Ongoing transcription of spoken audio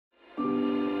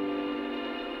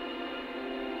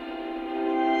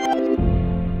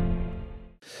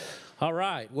All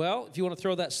right. Well, if you want to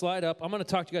throw that slide up, I'm going to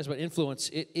talk to you guys about influence.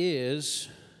 This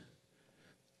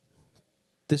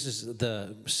is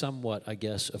the somewhat, I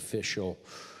guess, official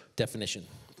definition.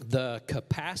 The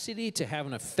capacity to have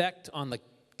an effect on the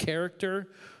character,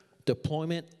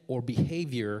 deployment, or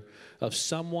behavior of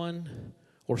someone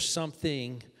or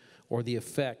something or the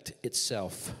effect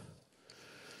itself.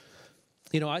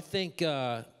 You know, I think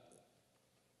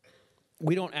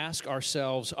we don't ask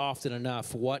ourselves often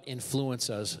enough what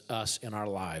influences us in our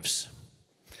lives.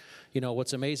 You know,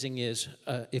 what's amazing is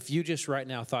if you just right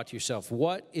now thought to yourself,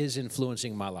 what is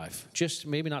influencing my life? Just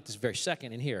maybe not this very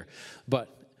second in here,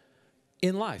 but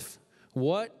in life,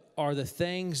 what are the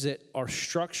things that are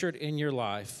structured in your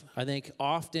life? I think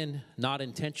often not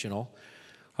intentional.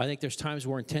 I think there's times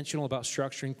we're intentional about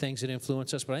structuring things that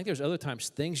influence us, but I think there's other times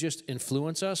things just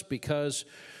influence us because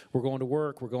we're going to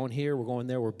work, we're going here, we're going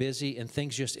there, we're busy, and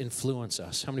things just influence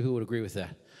us. How many who would agree with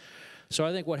that? So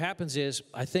I think what happens is,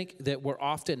 I think that we're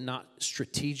often not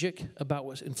strategic about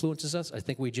what influences us. I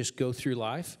think we just go through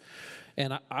life.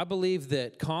 And I believe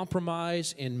that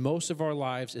compromise in most of our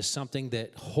lives is something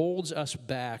that holds us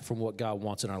back from what God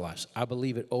wants in our lives. I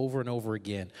believe it over and over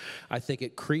again. I think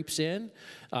it creeps in,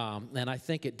 and I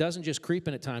think it doesn't just creep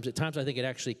in at times. At times I think it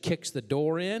actually kicks the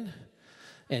door in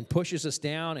and pushes us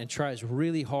down and tries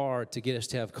really hard to get us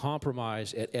to have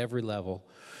compromise at every level.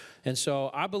 And so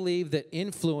I believe that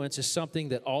influence is something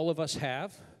that all of us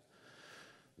have.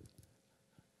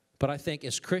 But I think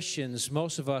as Christians,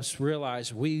 most of us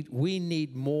realize we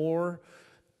need more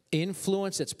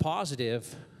influence that's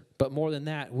positive, but more than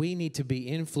that, we need to be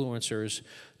influencers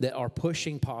that are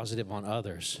pushing positive on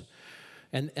others.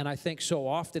 And I think so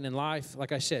often in life,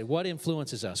 like I said, what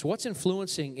influences us? What's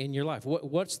influencing in your life?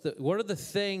 What are the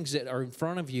things that are in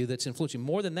front of you that's influencing?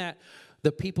 More than that,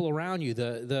 the people around you,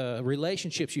 the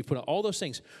relationships you put on, all those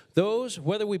things. Those,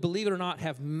 whether we believe it or not,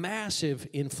 have massive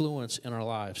influence in our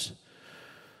lives.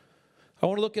 I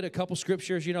want to look at a couple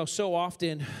scriptures. You know, so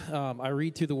often I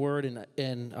read through the Word,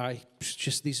 and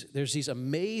there's these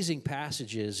amazing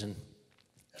passages,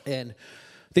 and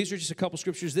these are just a couple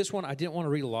scriptures. This one I didn't want to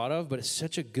read a lot of, but it's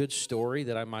such a good story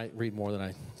that I might read more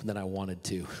than I wanted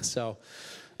to. So,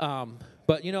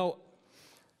 but you know,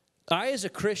 I as a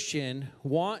Christian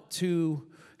want to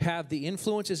have the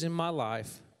influences in my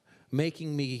life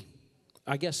making me,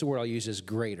 I guess the word I'll use is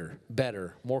greater,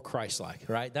 better, more Christ-like,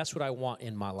 right? That's what I want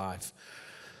in my life.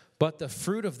 But the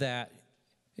fruit of that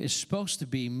is supposed to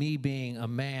be me being a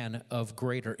man of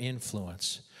greater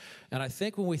influence. And I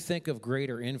think when we think of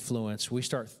greater influence,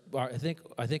 I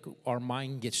think our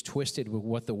mind gets twisted with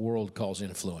what the world calls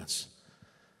influence.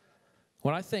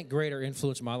 When I think greater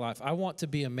influence in my life, I want to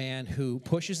be a man who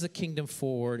pushes the kingdom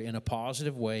forward in a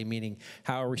positive way, meaning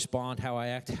how I respond, how I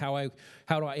act, how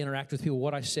do I interact with people,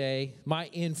 what I say. My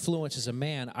influence as a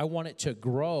man, I want it to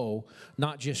grow,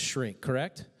 not just shrink,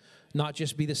 correct? Not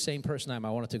just be the same person I am. I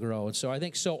want it to grow. And so I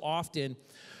think so often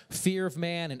fear of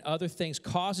man and other things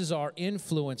causes our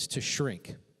influence to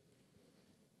shrink.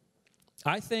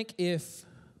 I think if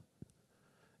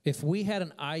we had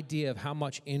an idea of how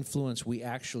much influence we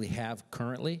actually have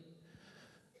currently,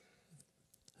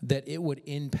 that it would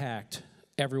impact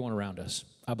everyone around us.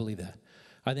 I believe that.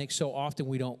 I think so often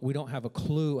we don't have a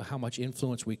clue how much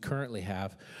influence we currently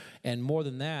have. And more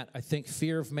than that, I think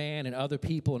fear of man and other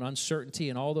people and uncertainty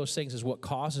and all those things is what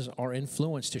causes our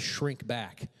influence to shrink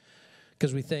back.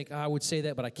 Because we think, I would say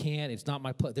that, but I can't. It's not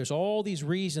my place. There's all these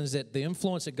reasons that the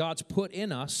influence that God's put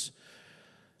in us,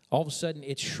 all of a sudden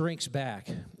it shrinks back.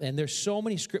 And there's so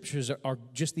many scriptures that are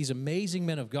just these amazing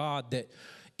men of God that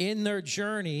in their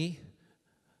journey,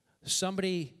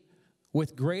 somebody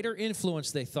with greater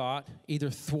influence, they thought, either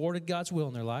thwarted God's will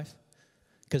in their life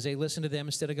because they listened to them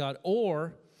instead of God,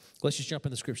 or let's just jump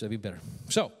in the scripture. That'd be better.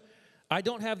 So I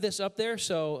don't have this up there,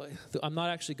 so I'm not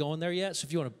actually going there yet. So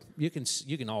if you want to,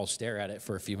 you can all stare at it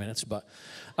for a few minutes. But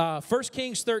 1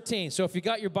 Kings 13. So if you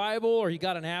got your Bible or you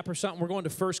got an app or something, we're going to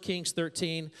 1 Kings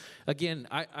 13. Again,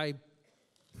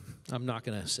 I'm not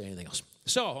going to say anything else.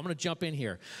 So I'm going to jump in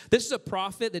here. This is a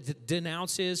prophet that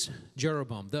denounces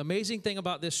Jeroboam. The amazing thing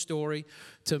about this story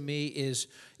to me is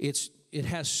it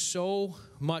has so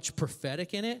much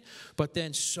prophetic in it, but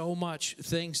then so much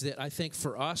things that I think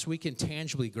for us we can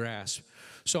tangibly grasp.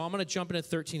 So I'm going to jump into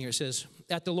 13 here. It says,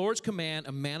 at the Lord's command,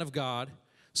 a man of God,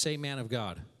 say man of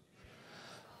God.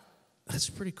 That's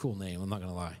a pretty cool name, I'm not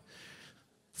going to lie.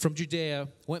 From Judea,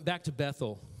 went back to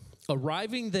Bethel.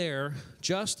 Arriving there,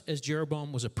 just as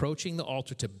Jeroboam was approaching the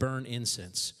altar to burn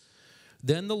incense,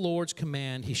 then the Lord's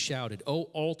command, he shouted, "O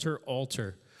altar,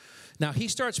 altar, Now, he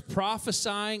starts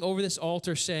prophesying over this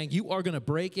altar saying, you are going to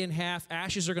break in half.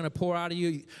 Ashes are going to pour out of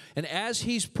you. And as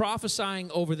he's prophesying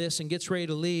over this and gets ready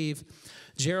to leave,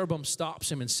 Jeroboam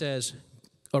stops him and says,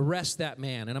 arrest that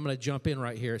man. And I'm going to jump in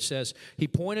right here. It says, he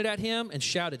pointed at him and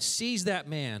shouted, seize that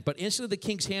man. But instantly the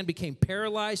king's hand became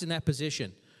paralyzed in that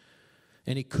position,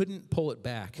 and he couldn't pull it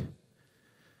back.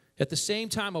 At the same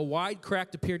time, a wide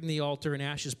crack appeared in the altar, and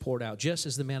ashes poured out, just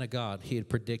as the man of God he had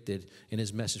predicted in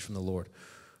his message from the Lord.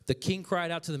 The king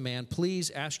cried out to the man, please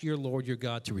ask your Lord your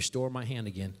God to restore my hand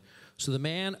again. So the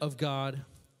man of God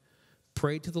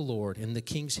prayed to the Lord, and the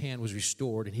king's hand was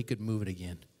restored, and he could move it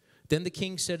again. Then the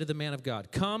king said to the man of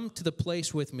God, come to the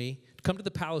palace with me,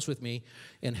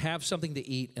 and have something to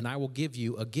eat, and I will give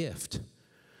you a gift.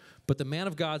 But the man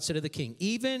of God said to the king,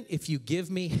 even if you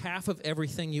give me half of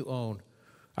everything you own,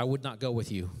 I would not go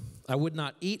with you. I would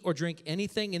not eat or drink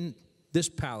anything in this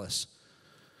palace.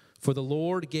 For the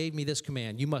Lord gave me this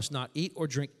command, you must not eat or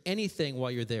drink anything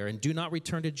while you're there, and do not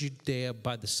return to Judea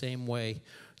by the same way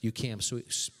you came. So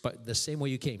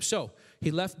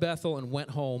he left Bethel and went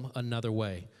home another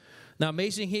way. Now,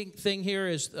 amazing thing here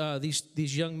is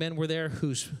these young men were there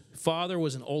whose father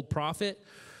was an old prophet,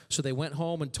 so they went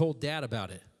home and told Dad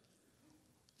about it.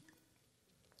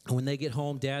 And when they get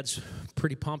home, Dad's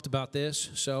pretty pumped about this,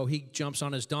 so he jumps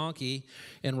on his donkey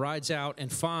and rides out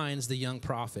and finds the young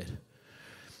prophet.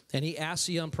 And he asks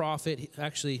the young prophet,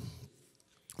 actually,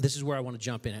 this is where I want to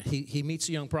jump in at. He meets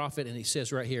the young prophet, and he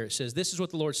says right here, it says, this is what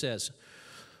the Lord says.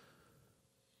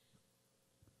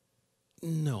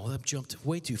 No, that jumped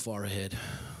way too far ahead.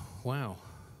 Wow.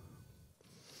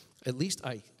 At least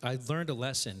I learned a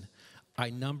lesson. I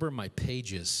number my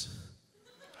pages.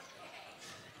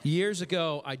 Years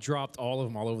ago, I dropped all of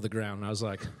them all over the ground, and I was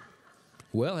like,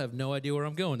 well, I have no idea where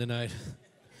I'm going tonight.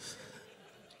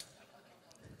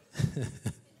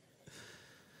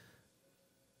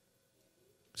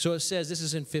 So it says, this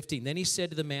is in 15. Then he said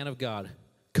to the man of God,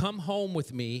 come home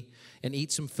with me and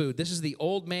eat some food. This is the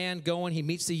old man going. He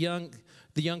meets the young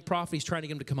prophet. He's trying to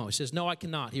get him to come home. He says, no, I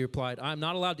cannot. He replied, I'm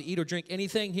not allowed to eat or drink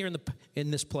anything here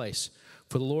in this place.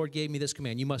 For the Lord gave me this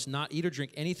command. You must not eat or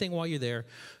drink anything while you're there.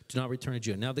 Do not return to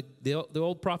Judah. Now, the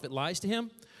old prophet lies to him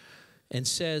and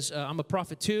says, I'm a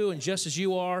prophet too, and just as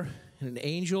you are, and an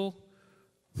angel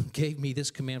gave me this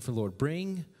command from the Lord.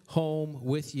 Bring home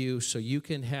with you so you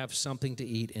can have something to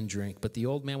eat and drink. But the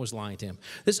old man was lying to him.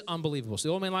 This is unbelievable. So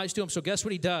the old man lies to him, so guess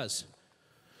what he does?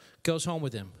 Goes home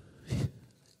with him.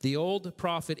 The old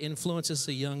prophet influences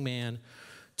the young man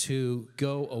to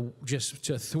go just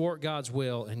to thwart God's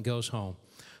will and goes home.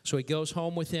 So he goes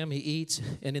home with him, he eats,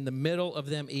 and in the middle of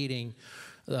them eating,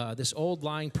 this old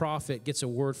lying prophet gets a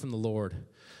word from the Lord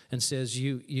and says,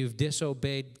 you've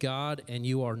disobeyed God and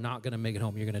you are not going to make it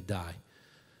home. You're going to die.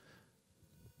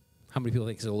 How many people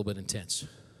think it's a little bit intense?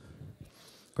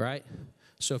 Right?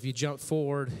 So if you jump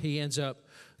forward, he ends up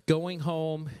going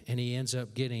home and he ends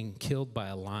up getting killed by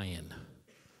a lion.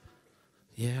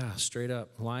 Yeah, straight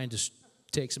up. Lion just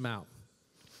takes him out.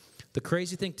 The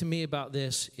crazy thing to me about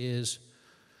this is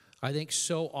I think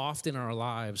so often in our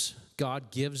lives, God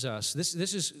gives us, this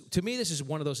is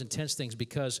one of those intense things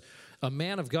because a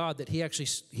man of God that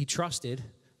he trusted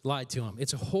lied to him.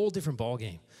 It's a whole different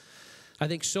ballgame. I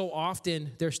think so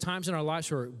often there's times in our lives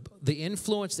where the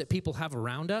influence that people have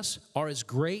around us are as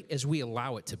great as we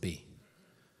allow it to be.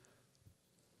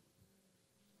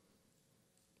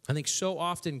 I think so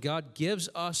often God gives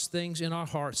us things in our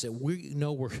hearts that we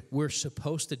know we're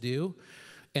supposed to do,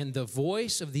 and the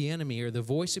voice of the enemy or the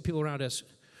voice of people around us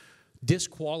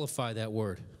disqualify that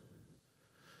word.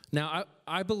 Now,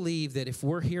 I believe that if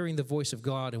we're hearing the voice of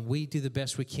God and we do the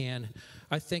best we can,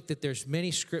 I think that there's many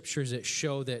scriptures that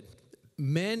show that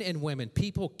men and women,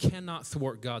 people cannot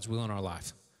thwart God's will in our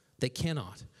life. They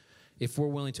cannot if we're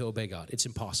willing to obey God. It's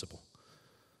impossible.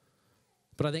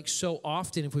 But I think so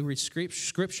often if we read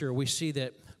Scripture, we see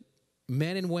that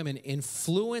men and women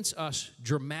influence us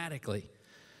dramatically.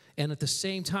 And at the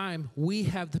same time, we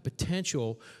have the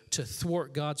potential to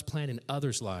thwart God's plan in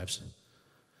others' lives.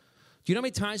 Do you know how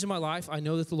many times in my life I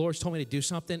know that the Lord's told me to do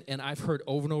something and I've heard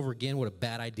over and over again what a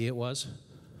bad idea it was?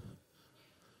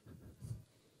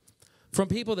 From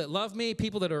people that love me,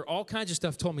 people that are all kinds of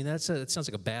stuff told me, that sounds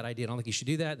like a bad idea. I don't think you should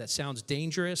do that. That sounds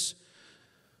dangerous.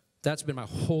 That's been my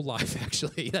whole life,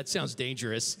 actually. That sounds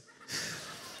dangerous.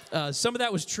 Some of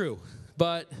that was true,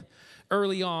 but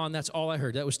early on, that's all I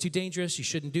heard. That was too dangerous. You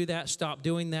shouldn't do that. Stop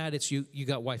doing that. It's you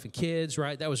got wife and kids,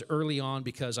 right? That was early on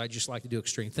because I just like to do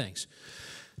extreme things.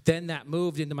 Then that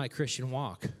moved into my Christian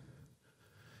walk.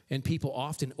 And people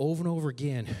often, over and over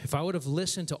again, if I would have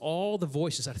listened to all the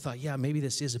voices, I thought, yeah, maybe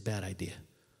this is a bad idea.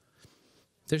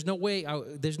 There's no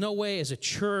way as a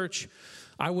church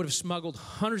I would have smuggled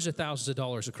hundreds of thousands of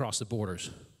dollars across the borders.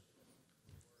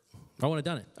 I wouldn't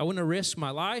have done it. I wouldn't have risked my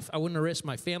life. I wouldn't have risked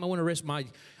my family.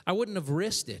 I wouldn't have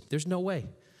risked it. There's no way.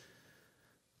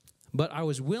 But I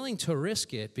was willing to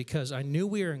risk it because I knew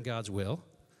we were in God's will,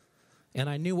 and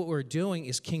I knew what we were doing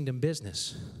is kingdom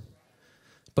business.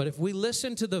 But if we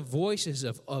listen to the voices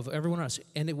of everyone else,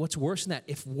 and what's worse than that,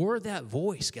 if we're that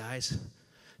voice, guys,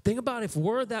 think about if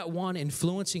we're that one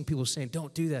influencing people saying,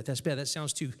 don't do that, that's bad, that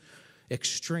sounds too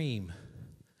extreme.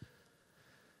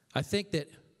 I think that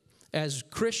as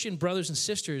Christian brothers and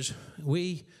sisters,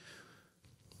 we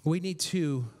need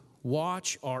to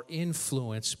watch our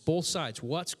influence, both sides,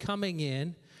 what's coming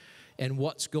in and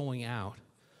what's going out.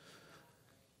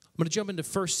 I'm going to jump into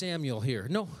 1 Samuel here.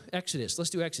 No, Exodus. Let's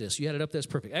do Exodus. You had it up. That's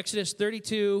perfect. Exodus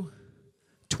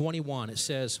 32:21. It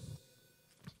says,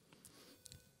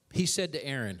 he said to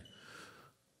Aaron,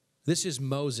 this is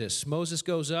Moses. Moses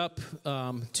goes up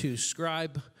to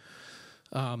scribe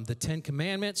the 10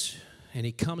 Commandments, and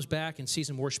he comes back and sees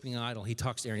him worshiping an idol. He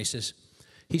talks to Aaron.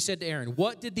 He said to Aaron,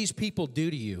 what did these people do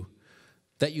to you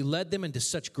that you led them into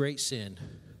such great sin?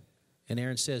 And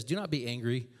Aaron says, do not be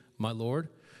angry, my Lord.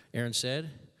 Aaron said,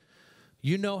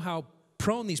 you know how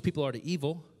prone these people are to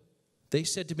evil. They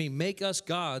said to me, make us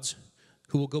gods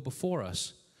who will go before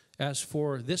us. As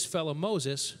for this fellow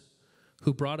Moses,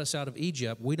 who brought us out of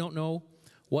Egypt, we don't know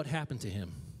what happened to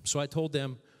him. So I told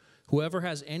them, whoever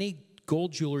has any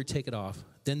gold jewelry, take it off.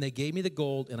 Then they gave me the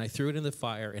gold, and I threw it in the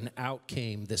fire, and out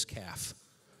came this calf.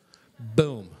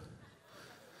 Boom.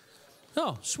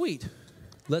 Oh, sweet.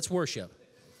 Let's worship.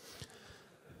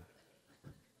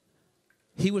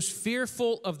 He was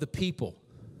fearful of the people.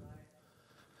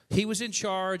 He was in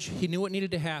charge. He knew what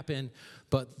needed to happen,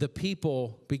 but the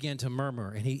people began to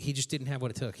murmur, and he just didn't have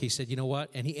what it took. He said, you know what?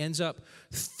 And he ends up,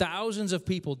 thousands of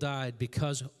people died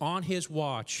because on his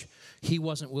watch, he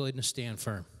wasn't willing to stand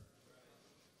firm.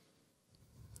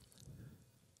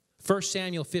 1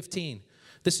 Samuel 15.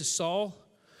 This is Saul,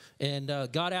 and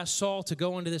God asked Saul to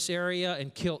go into this area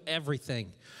and kill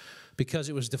everything because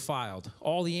it was defiled.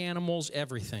 All the animals,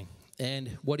 everything.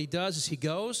 And what he does is he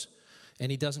goes,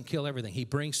 and he doesn't kill everything. He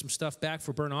brings some stuff back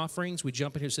for burnt offerings. We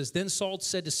jump in here. It says, then Saul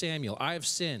said to Samuel, I have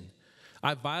sinned.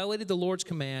 I violated the Lord's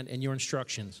command and your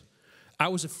instructions. I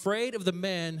was afraid of the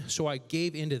men, so I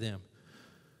gave in to them.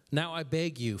 Now I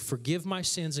beg you, forgive my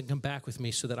sins and come back with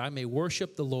me so that I may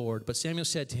worship the Lord. But Samuel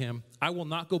said to him, I will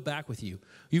not go back with you.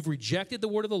 You've rejected the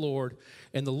word of the Lord,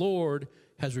 and the Lord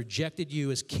has rejected you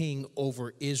as king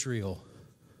over Israel.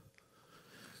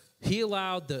 He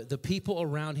allowed the people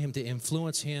around him to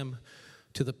influence him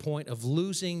to the point of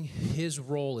losing his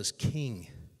role as king.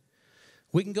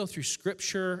 We can go through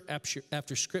scripture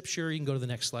after scripture. You can go to the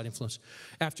next slide, influence.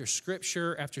 After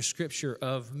scripture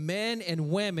of men and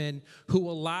women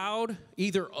who allowed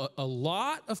either a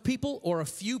lot of people or a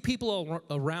few people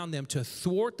around them to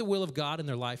thwart the will of God in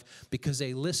their life because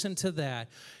they listened to that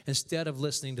instead of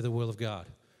listening to the will of God.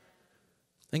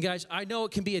 And guys, I know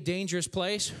it can be a dangerous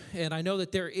place, and I know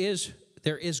that there is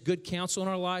good counsel in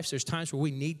our lives. There's times where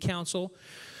we need counsel,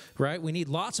 right? We need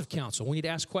lots of counsel. We need to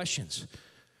ask questions.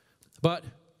 But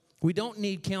we don't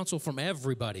need counsel from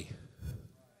everybody.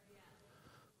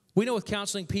 We know with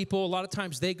counseling people, a lot of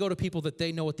times they go to people that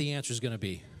they know what the answer is going to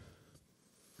be.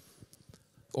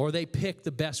 Or they pick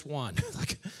the best one.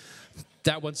 Like,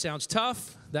 that one sounds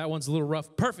tough. That one's a little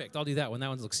rough. Perfect, I'll do that one. That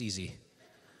one looks easy.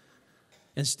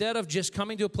 Instead of just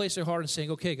coming to a place of heart and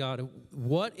saying, okay, God,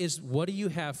 what do you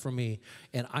have for me?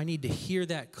 And I need to hear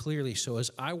that clearly. So as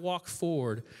I walk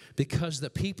forward, because the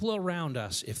people around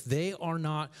us, if they are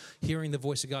not hearing the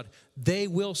voice of God, they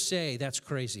will say, that's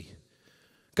crazy.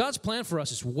 God's plan for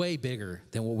us is way bigger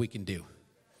than what we can do.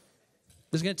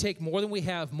 It's going to take more than we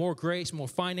have, more grace, more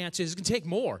finances. It's going to take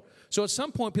more. So at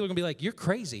some point, people are going to be like, you're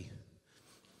crazy.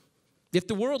 If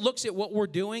the world looks at what we're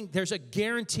doing, there's a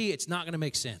guarantee it's not going to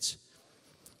make sense.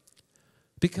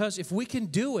 Because if we can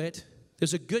do it,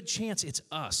 there's a good chance it's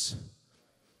us.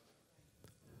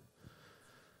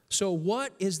 So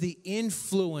what is the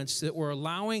influence that we're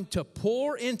allowing to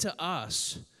pour into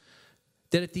us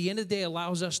that at the end of the day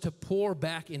allows us to pour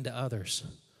back into others?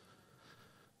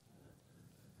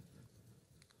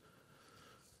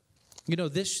 You know,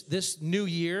 this new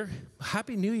year,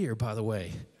 Happy New Year, by the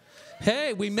way.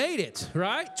 Hey, we made it,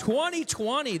 right?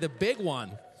 2020, the big one.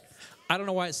 I don't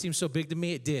know why it seems so big to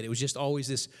me. It did. It was just always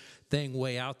this thing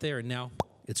way out there, and now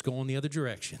it's going the other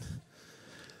direction.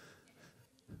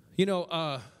 You know,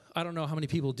 I don't know how many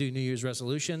people do New Year's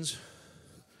resolutions.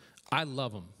 I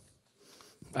love them.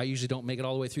 I usually don't make it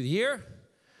all the way through the year,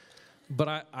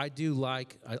 but I do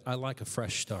like a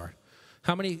fresh start.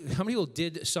 How many people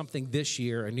did something this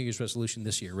year, a New Year's resolution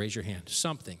this year? Raise your hand.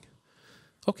 Something.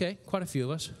 Okay, quite a few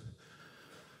of us.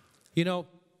 You know,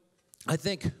 I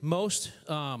think most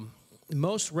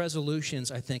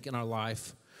resolutions, I think, in our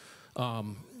life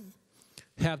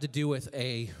have to do with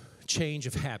a change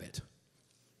of habit.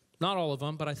 Not all of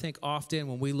them, but I think often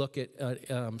when we look at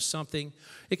something,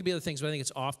 it could be other things, but I think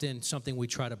it's often something we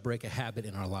try to break a habit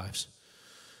in our lives.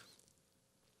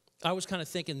 I was kind of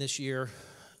thinking this year,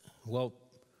 well,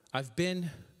 I've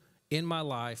been in my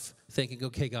life thinking,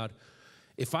 okay, God,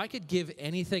 if I could give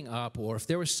anything up, or if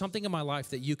there was something in my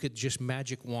life that you could just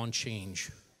magic wand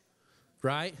change,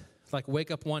 right? Like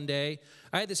wake up one day.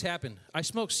 I had this happen. I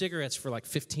smoked cigarettes for like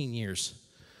 15 years.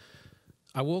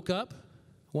 I woke up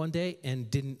one day and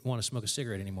didn't want to smoke a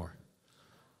cigarette anymore.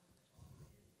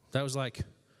 That was like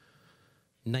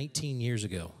 19 years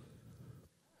ago.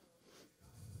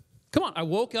 Come on, I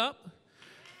woke up.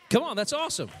 Come on, that's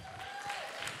awesome.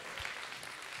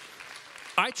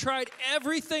 I tried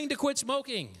everything to quit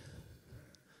smoking.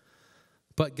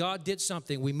 But God did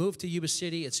something. We moved to Yuba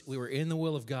City. We were in the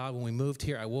will of God. When we moved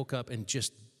here, I woke up and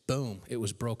just, boom, it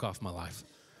was broke off my life.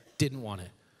 Didn't want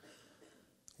it.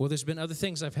 Well, there's been other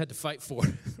things I've had to fight for,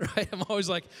 right? I'm always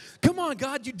like, come on,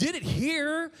 God, you did it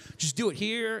here. Just do it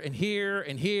here and here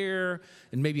and here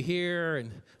and maybe here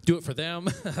and do it for them,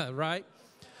 right?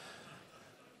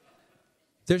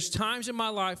 There's times in my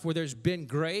life where there's been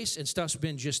grace and stuff's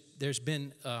been there's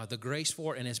been the grace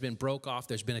for it and it's been broke off.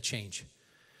 There's been a change.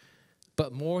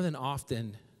 But more than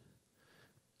often,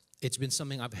 it's been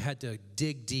something I've had to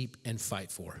dig deep and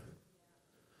fight for.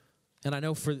 And I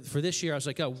know for this year, I was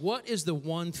like, oh, what is the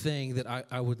one thing that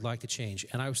I would like to change?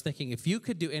 And I was thinking, if you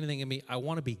could do anything in me, I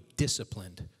want to be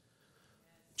disciplined.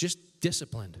 Just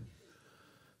disciplined.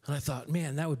 And I thought,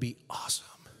 man, that would be awesome.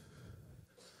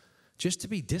 Just to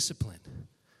be disciplined.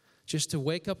 Just to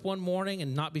wake up one morning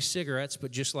and not be cigarettes,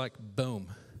 but just like, boom.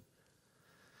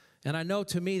 And I know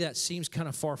to me that seems kind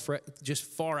of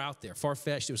far out there,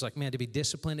 far-fetched. It was like, man, to be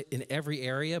disciplined in every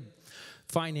area,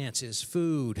 finances,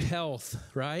 food, health,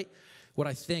 right? What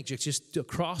I think, just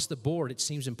across the board, it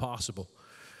seems impossible.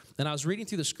 And I was reading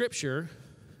through the scripture,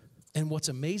 and what's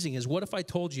amazing is, what if I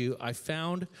told you I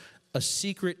found a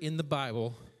secret in the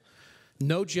Bible,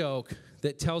 no joke,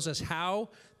 that tells us how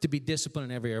to be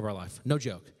disciplined in every area of our life? No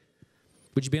joke.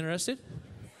 Would you be interested?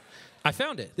 I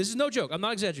found it. This is no joke. I'm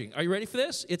not exaggerating. Are you ready for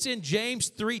this? It's in James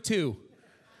 3:2.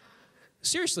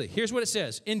 Seriously, here's what it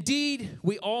says. Indeed,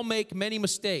 we all make many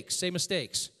mistakes. Say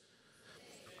mistakes.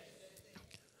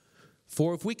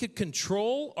 For if we could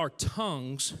control our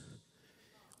tongues,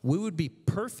 we would be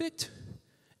perfect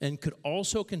and could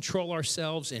also control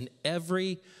ourselves in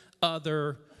every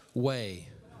other way.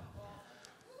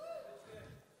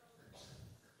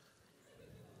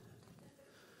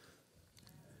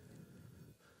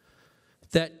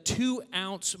 That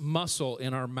 2-ounce muscle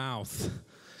in our mouth,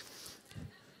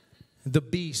 the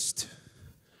beast.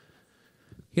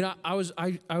 You know, I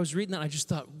was reading that and I just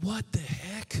thought, what the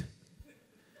heck?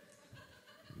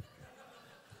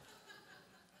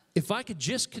 If I could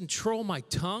just control my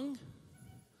tongue,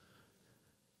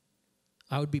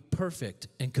 I would be perfect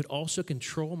and could also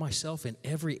control myself in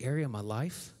every area of my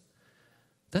life.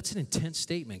 That's an intense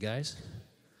statement, guys.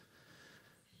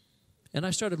 And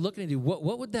I started looking into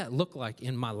what would that look like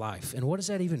in my life? And what does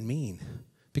that even mean?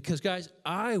 Because, guys,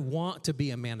 I want to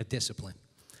be a man of discipline.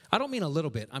 I don't mean a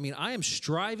little bit. I mean, I am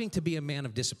striving to be a man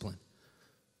of discipline.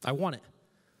 I want it.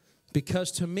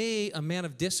 Because to me, a man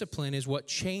of discipline is what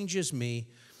changes me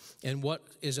and what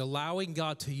is allowing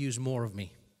God to use more of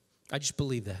me. I just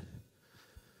believe that.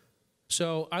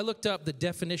 So I looked up the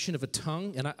definition of a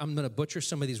tongue, and I'm going to butcher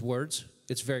some of these words.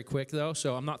 It's very quick, though,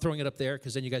 so I'm not throwing it up there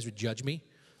because then you guys would judge me.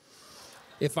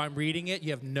 If I'm reading it, you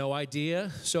have no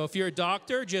idea. So if you're a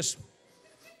doctor, just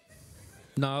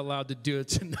not allowed to do it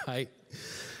tonight.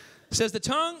 It says the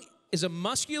tongue is a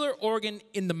muscular organ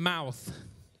in the mouth.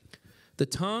 The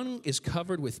tongue is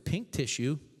covered with pink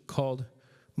tissue called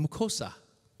mucosa.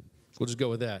 We'll just go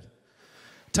with that.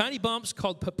 Tiny bumps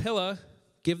called papilla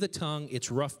give the tongue its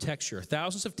rough texture.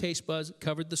 Thousands of taste buds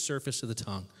covered the surface of the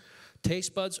tongue.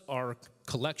 Taste buds are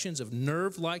collections of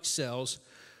nerve-like cells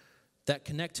that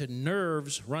connect to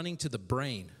nerves running to the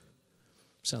brain.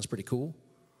 Sounds pretty cool.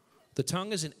 The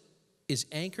tongue is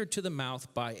anchored to the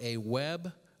mouth by a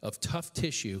web of tough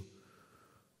tissue.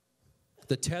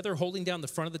 The tether holding down the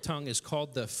front of the tongue is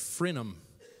called the frenum.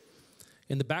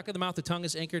 In the back of the mouth, the tongue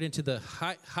is anchored into the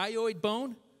hyoid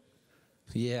bone.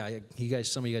 Yeah,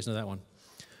 some of you guys know that one.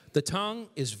 The tongue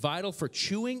is vital for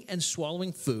chewing and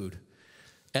swallowing food,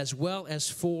 as well as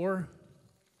for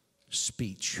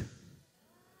speech.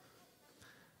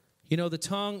 You know, the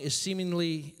tongue is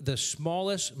seemingly the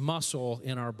smallest muscle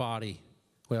in our body.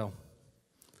 Well,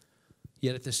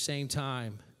 yet at the same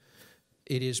time,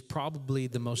 it is probably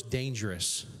the most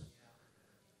dangerous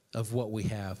of what we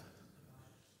have.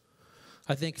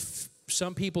 I think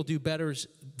some people do better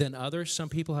than others. Some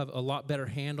people have a lot better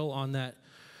handle on the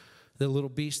little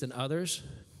beast than others.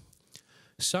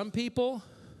 Some people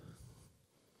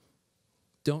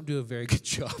don't do a very good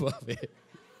job of it.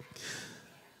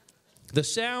 The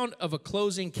sound of a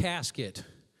closing casket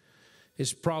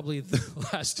is probably the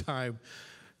last time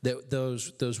that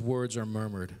those words are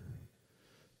murmured.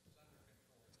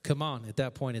 Come on, at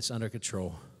that point, it's under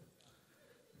control.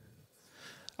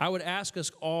 I would ask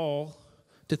us all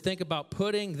to think about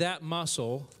putting that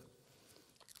muscle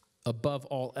above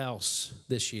all else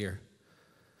this year.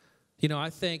 You know,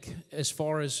 I think as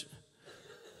far as,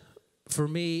 for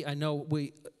me, I know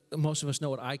most of us know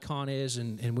what Icon is,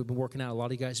 and we've been working out. A lot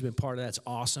of you guys have been part of that. It's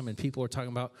awesome, and people are talking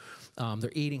about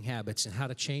their eating habits and how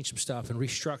to change some stuff and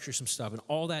restructure some stuff, and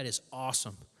all that is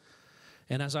awesome.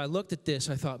 And as I looked at this,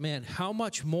 I thought, man, how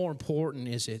much more important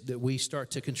is it that we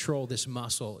start to control this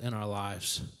muscle in our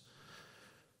lives?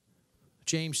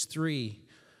 James 3,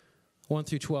 1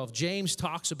 through 12. James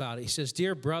talks about it. He says,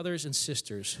 "Dear brothers and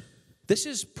sisters," this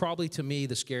is probably to me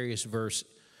the scariest verse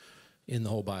in the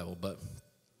whole Bible, but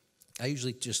I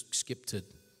usually just skip to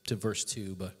verse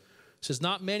 2, but it says,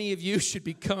 "Not many of you should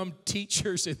become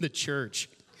teachers in the church."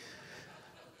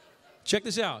 Check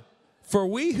this out. "For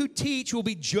we who teach will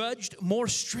be judged more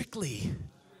strictly."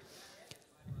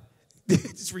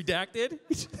 It's redacted.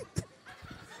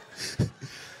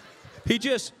 He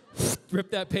just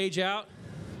ripped that page out.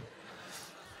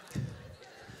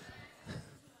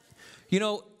 You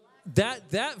know,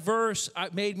 that verse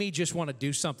made me just want to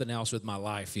do something else with my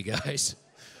life, you guys.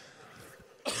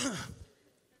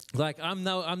 Like, I'm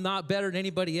not better than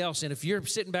anybody else. And if you're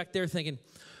sitting back there thinking,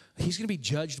 he's going to be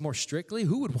judged more strictly,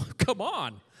 who would want? Come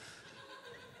on.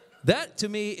 That, to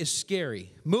me, is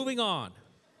scary. Moving on.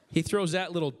 He throws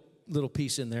that little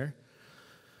piece in there.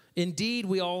 "Indeed,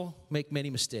 we all make many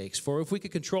mistakes. For if we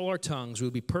could control our tongues, we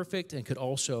would be perfect and could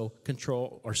also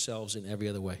control ourselves in every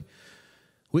other way.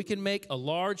 We can make a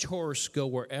large horse go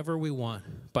wherever we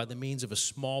want by the means of a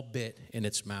small bit in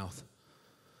its mouth."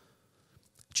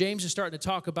 James is starting to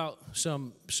talk about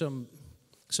some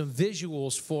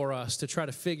visuals for us to try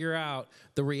to figure out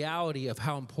the reality of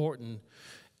how important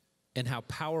and how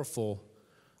powerful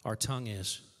our tongue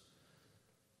is.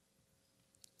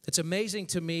 It's amazing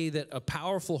to me that a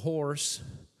powerful horse,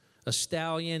 a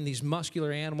stallion, these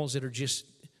muscular animals that are just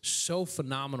so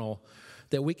phenomenal,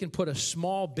 that we can put a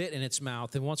small bit in its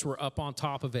mouth, and once we're up on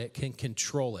top of it, can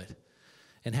control it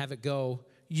and have it go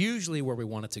usually where we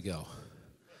want it to go.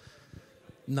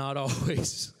 Not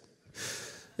always.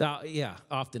 Yeah,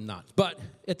 often not. But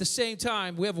at the same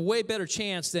time, we have a way better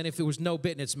chance than if there was no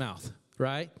bit in its mouth,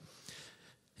 right?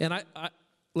 And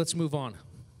let's move on.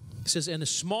 It says, "And the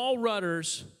small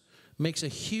rudders makes a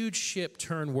huge ship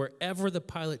turn wherever the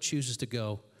pilot chooses to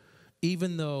go,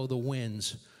 even though the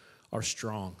winds are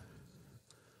strong."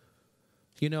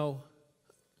 You know,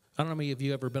 I don't know how many of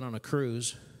you ever been on a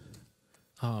cruise.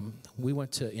 We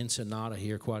went to Ensenada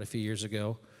here quite a few years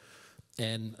ago,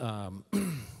 and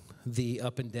the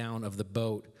up and down of the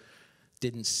boat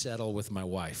didn't settle with my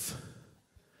wife.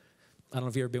 I don't know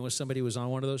if you've ever been with somebody who was on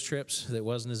one of those trips that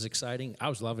wasn't as exciting. I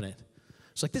was loving it.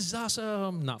 It's like, this is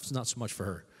awesome. Not so much for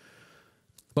her.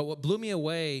 But what blew me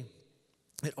away,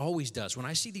 it always does, when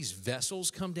I see these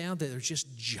vessels come down that are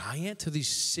just giant to these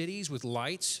cities with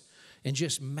lights and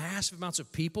just massive amounts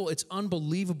of people, it's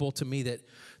unbelievable to me that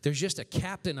there's just a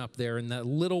captain up there in that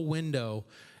little window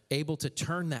able to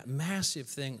turn that massive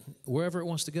thing wherever it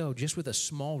wants to go just with a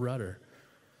small rudder.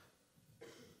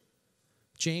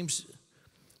 James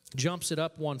jumps it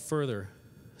up one further.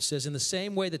 It says, "In the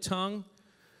same way, the tongue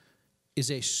is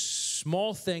a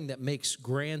small thing that makes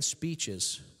grand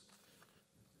speeches,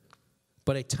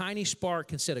 but a tiny spark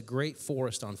can set a great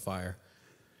forest on fire.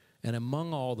 And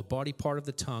among all, the body part of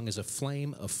the tongue is a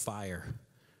flame of fire."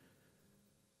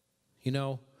 You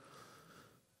know,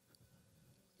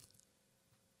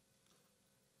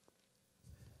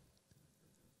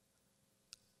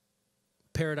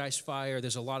 Paradise Fire,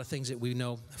 there's a lot of things that we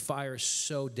know. Fire is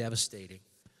so devastating.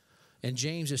 And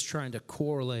James is trying to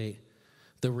correlate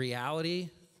the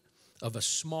reality of a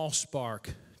small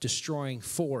spark destroying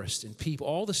forest and people,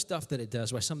 all the stuff that it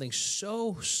does by something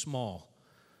so small.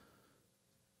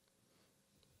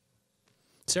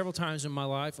 Several times in my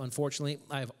life, unfortunately,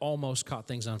 I have almost caught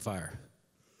things on fire.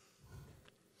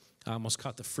 I almost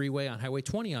caught the freeway on Highway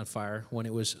 20 on fire when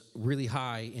it was really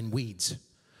high in weeds.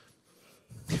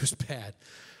 It was bad.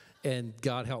 And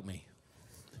God help me.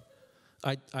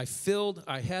 I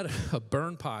had a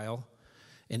burn pile,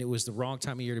 and it was the wrong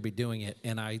time of year to be doing it.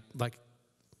 And I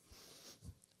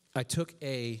took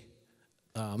a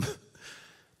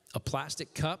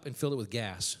plastic cup and filled it with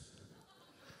gas.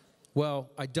 Well,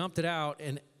 I dumped it out,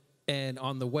 and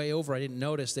on the way over, I didn't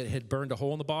notice that it had burned a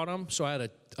hole in the bottom. So I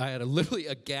had literally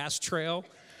a gas trail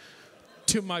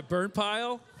to my burn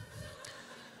pile.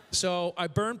 So I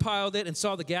burn piled it and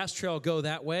saw the gas trail go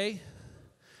that way.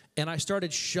 And I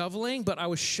started shoveling, but I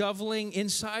was shoveling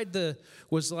inside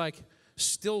was like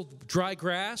still dry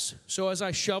grass. So as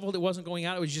I shoveled, it wasn't going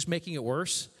out. It was just making it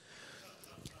worse.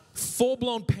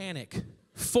 Full-blown panic.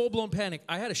 Full-blown panic.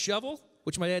 I had a shovel,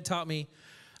 which my dad taught me.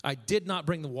 I did not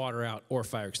bring the water out or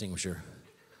fire extinguisher.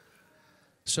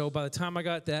 So by the time I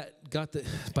got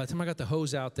the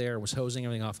hose out there, was hosing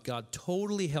everything off, God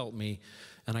totally helped me,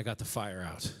 and I got the fire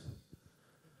out.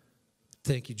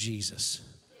 Thank you, Jesus.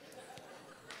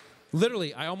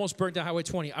 Literally, I almost burned down Highway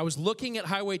 20. I was looking at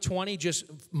Highway 20, just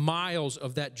miles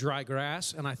of that dry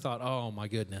grass, and I thought, oh, my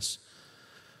goodness.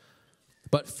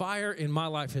 But fire in my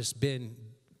life has been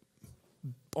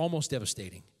almost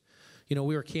devastating. You know,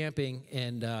 we were camping,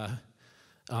 and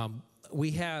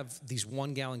we have these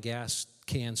 1-gallon gas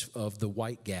cans of the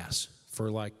white gas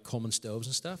for, like, Coleman stoves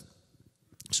and stuff.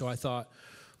 So I thought,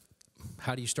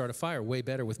 how do you start a fire? Way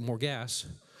better with more gas.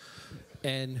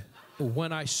 And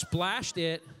when I splashed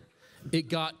it, it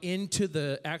got into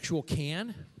the actual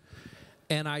can,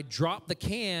 and I dropped the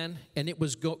can, and it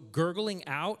was gurgling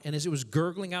out, and as it was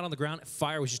gurgling out on the ground,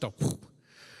 fire was just a whoop,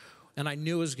 and I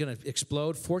knew it was going to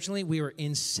explode. Fortunately, we were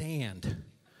in sand,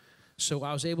 so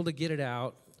I was able to get it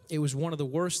out. It was one of the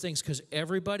worst things because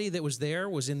everybody that was there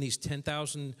was in these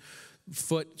 10,000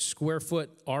 square foot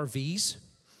RVs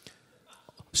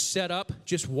set up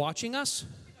just watching us.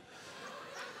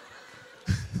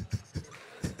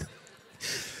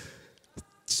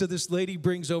 So this lady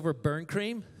brings over burn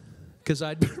cream because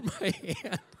I'd burned my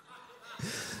hand.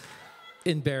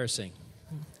 Embarrassing.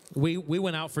 We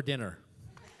went out for dinner.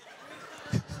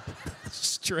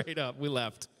 Straight up, we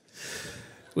left.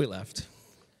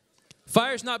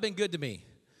 Fire's not been good to me,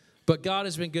 but God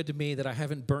has been good to me that I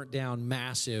haven't burnt down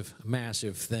massive,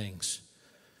 massive things.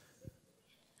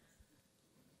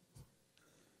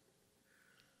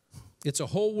 It's a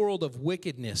whole world of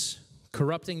wickedness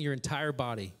corrupting your entire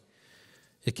body.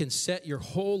 It can set your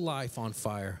whole life on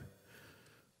fire.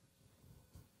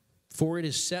 For it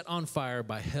is set on fire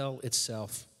by hell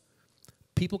itself.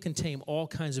 People can tame all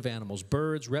kinds of animals,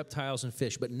 birds, reptiles, and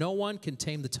fish, but no one can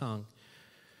tame the tongue.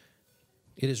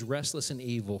 It is restless and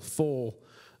evil, full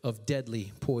of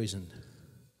deadly poison.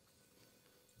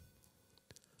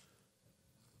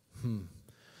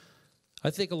 I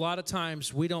think a lot of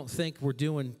times we don't think we're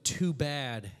doing too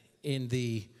bad in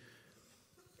the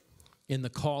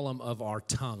column of our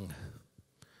tongue.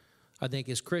 I think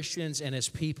as Christians and as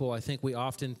people, I think we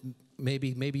often,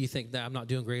 maybe you think that I'm not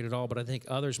doing great at all, but I think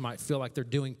others might feel like they're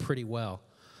doing pretty well.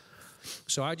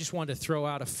 So I just wanted to throw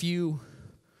out a few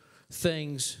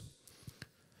things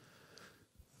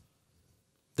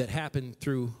that happen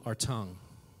through our tongue.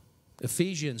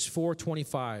 Ephesians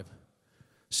 4:25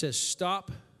 says,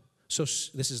 stop. So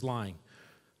this is lying.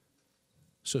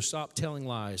 So stop telling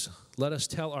lies. Let us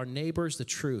tell our neighbors the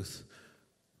truth,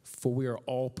 for we are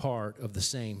all part of the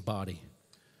same body.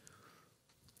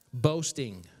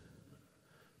 Boasting.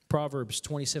 Proverbs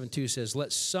 27:2 says,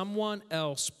 let someone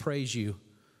else praise you,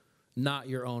 not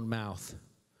your own mouth.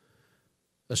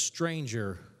 A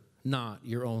stranger, not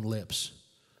your own lips.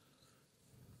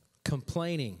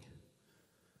 Complaining.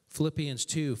 Philippians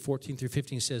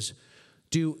 2:14-15 says,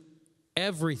 do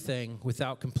everything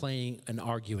without complaining and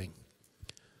arguing.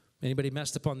 Anybody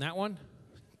messed up on that one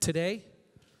today?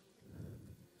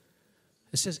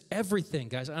 It says everything,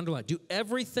 guys, I underline. Do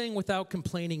everything without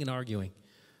complaining and arguing,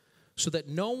 so that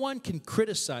no one can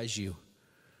criticize you.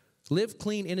 Live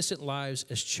clean, innocent lives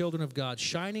as children of God,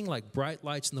 shining like bright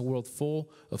lights in the world full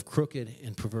of crooked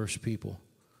and perverse people.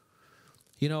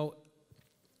 You know,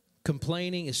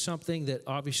 complaining is something that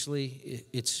obviously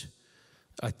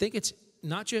I think it's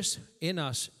not just in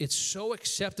us, it's so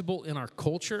acceptable in our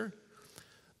culture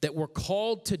that we're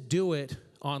called to do it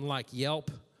on like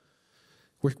Yelp.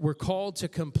 We're called to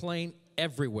complain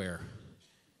everywhere.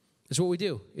 That's what we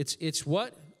do. It's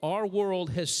what our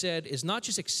world has said is not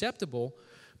just acceptable,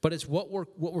 but it's what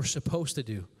we're supposed to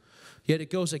do. Yet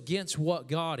it goes against what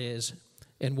God is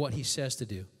and what he says to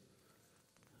do.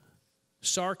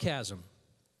 Sarcasm.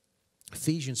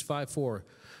 Ephesians 5:4.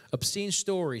 Obscene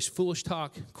stories, foolish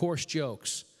talk, coarse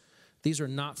jokes. These are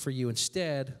not for you.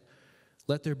 Instead,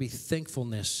 let there be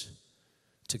thankfulness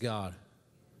to God.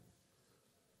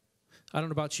 I don't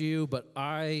know about you, but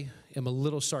I am a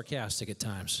little sarcastic at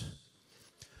times.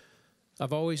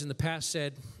 I've always in the past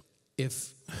said,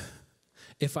 if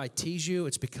I tease you,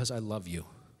 it's because I love you.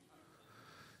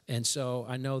 And so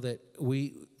I know that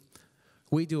we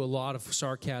do a lot of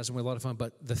sarcasm, we have a lot of fun,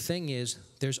 but the thing is,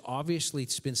 there's obviously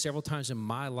been several times in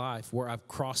my life where I've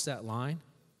crossed that line.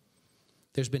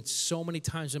 There's been so many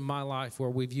times in my life where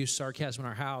we've used sarcasm in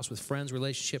our house with friends,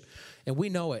 relationship, and we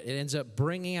know it. It ends up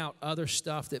bringing out other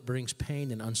stuff that brings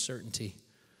pain and uncertainty.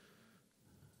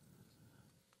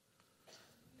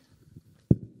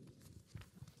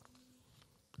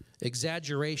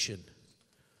 Exaggeration.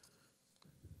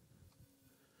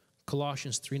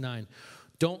 Colossians 3:9.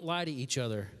 Don't lie to each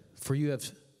other, for you have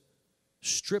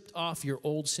stripped off your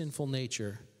old sinful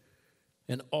nature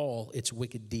and all its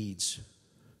wicked deeds.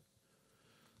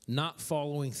 Not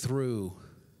following through.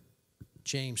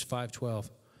 James 5:12.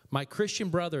 My Christian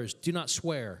brothers, do not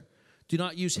swear. Do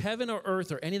not use heaven or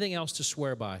earth or anything else to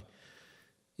swear by.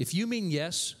 If you mean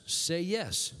yes, say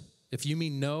yes. If you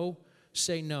mean no,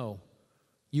 say no.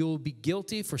 You will be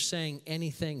guilty for saying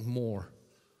anything more.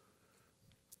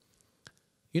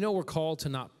 You know we're called to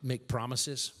not make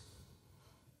promises.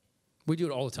 We do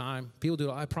it all the time. People do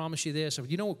it. I promise you this.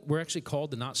 You know we're actually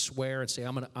called to not swear and say,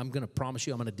 I'm going to promise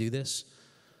you I'm going to do this.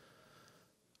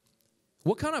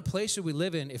 What kind of place do we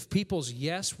live in if people's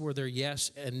yes were their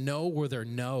yes and no were their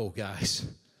no, guys?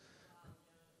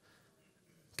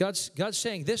 God's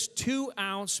saying this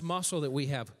 2-ounce muscle that we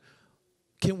have,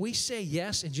 can we say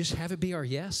yes and just have it be our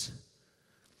yes?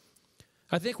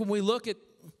 I think when we look at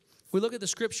the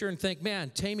scripture and think, man,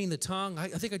 taming the tongue, I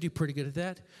think I do pretty good at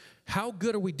that. How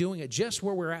good are we doing it just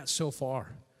where we're at so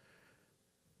far?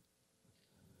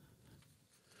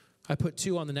 I put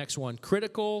 2 on the next one.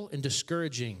 Critical and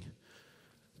discouraging.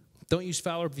 Don't use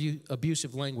foul or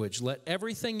abusive language. Let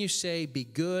everything you say be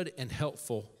good and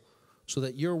helpful so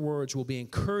that your words will be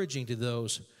encouraging to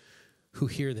those who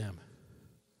hear them.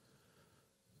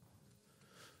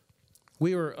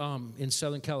 We were in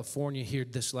Southern California here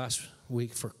this last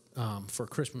week for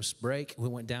Christmas break. We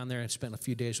went down there and spent a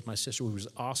few days with my sister, which was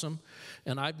awesome.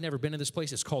 And I've never been to this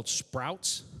place. It's called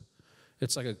Sprouts.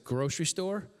 It's like a grocery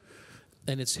store,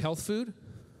 and it's health food.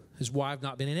 Is why I've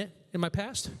not been in it in my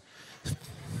past.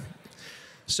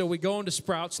 So we go into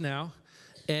Sprouts now,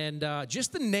 and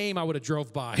just the name I would have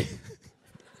drove by.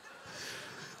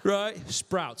 Right?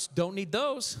 Sprouts. Don't need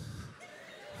those.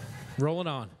 Rolling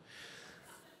on.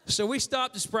 So we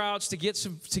stopped at Sprouts to get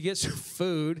some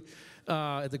food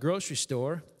at the grocery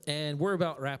store, and we're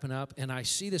about wrapping up, and I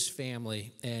see this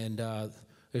family, and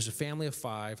there's a family of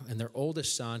 5, and their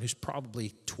oldest son, who's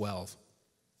probably 12,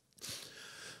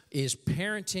 is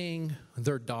parenting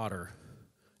their daughter,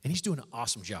 and he's doing an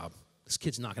awesome job. This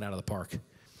kid's knocking it out of the park.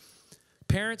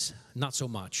 Parents, not so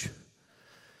much.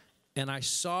 And I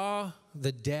saw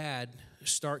the dad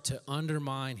start to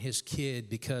undermine his kid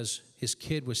because his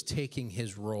kid was taking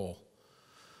his role.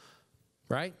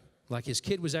 Right? Like his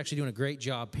kid was actually doing a great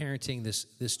job parenting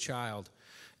this child,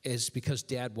 is because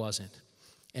dad wasn't.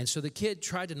 And so the kid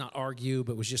tried to not argue,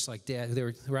 but was just like, Dad, they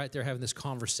were right there having this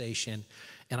conversation.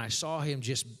 And I saw him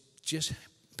just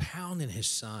pounding his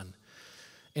son.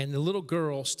 And the little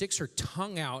girl sticks her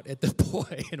tongue out at the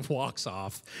boy and walks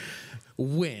off.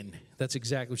 Win. That's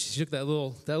exactly what she took, that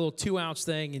little 2-ounce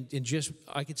thing, and just,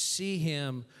 I could see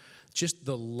him, just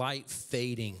the light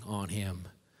fading on him.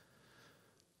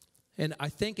 And I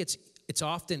think it's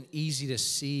often easy to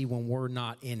see when we're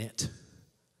not in it.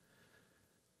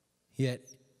 Yet,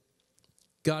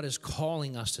 God is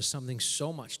calling us to something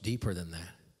so much deeper than that.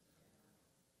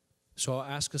 So I'll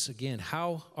ask us again,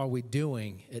 how are we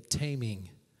doing at taming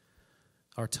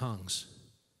our tongues?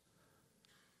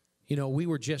 You know, we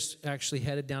were just actually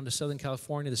headed down to Southern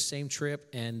California, the same trip,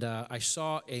 and I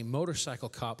saw a motorcycle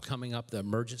cop coming up the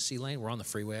emergency lane. We're on the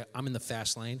freeway. I'm in the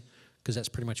fast lane because that's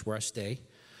pretty much where I stay.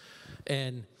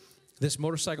 And this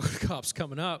motorcycle cop's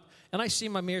coming up, and I see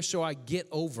my mirror, so I get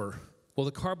over. Well,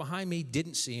 the car behind me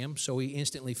didn't see him, so he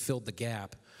instantly filled the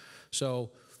gap.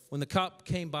 So when the cop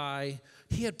came by,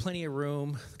 he had plenty of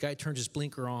room. The guy turns his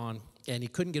blinker on, and he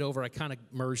couldn't get over. I kind of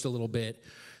merged a little bit.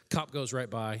 Cop goes right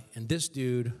by, and this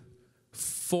dude,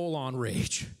 full on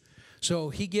rage. So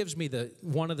he gives me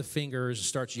one of the fingers and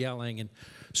starts yelling. And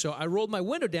so I rolled my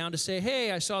window down to say,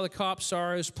 hey, I saw the cop.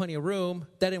 Sorry, there's plenty of room.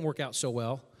 That didn't work out so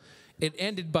well. It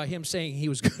ended by him saying he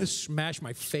was going to smash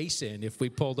my face in if we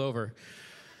pulled over.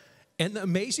 And the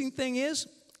amazing thing is,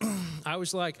 I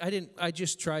was like, I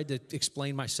just tried to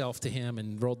explain myself to him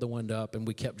and rolled the window up, and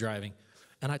we kept driving.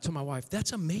 And I told my wife,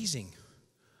 that's amazing.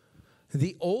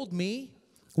 The old me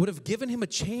would have given him a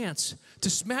chance to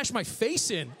smash my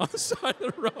face in on the side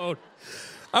of the road.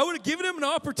 I would have given him an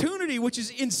opportunity, which is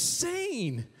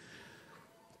insane.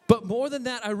 But more than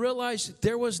that, I realized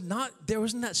there wasn't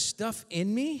that stuff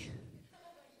in me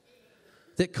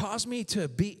that caused me to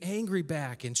be angry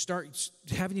back and start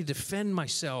having to defend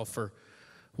myself or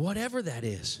whatever that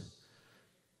is.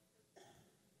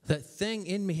 That thing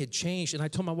in me had changed, and I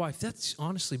told my wife, that's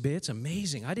honestly, babe, it's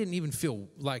amazing. I didn't even feel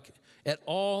like at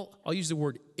all, I'll use the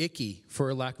word icky for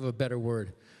a lack of a better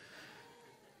word.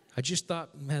 I just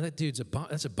thought, man, that dude's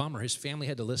that's a bummer. His family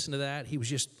had to listen to that. He was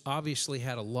just obviously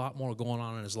had a lot more going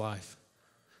on in his life.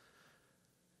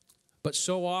 But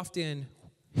so often,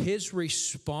 his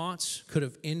response could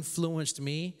have influenced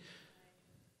me.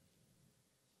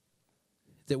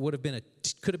 That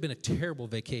could have been a terrible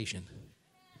vacation.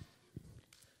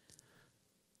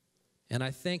 And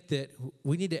I think that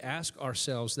we need to ask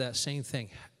ourselves that same thing.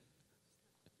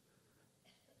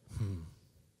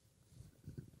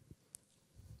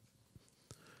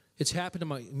 It's happened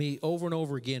to me over and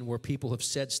over again where people have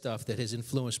said stuff that has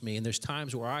influenced me, and there's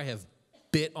times where I have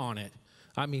bit on it.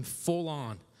 I mean, full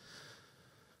on.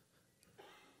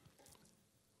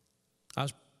 I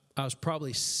was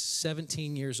probably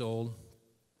 17 years old.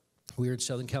 We were in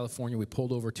Southern California. We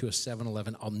pulled over to a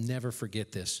 7-Eleven. I'll never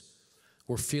forget this.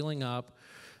 We're filling up,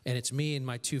 and it's me and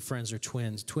my two friends are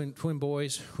twins. Twin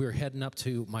boys. We were heading up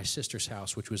to my sister's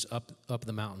house, which was up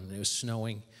the mountain. It was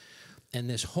snowing. And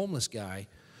this homeless guy,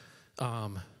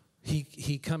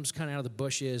 he comes kind of out of the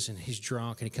bushes, and he's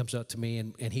drunk, and he comes up to me,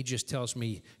 and he just tells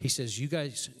me, he says, you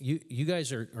guys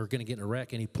are going to get in a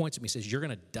wreck. And he points at me and says, you're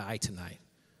going to die tonight.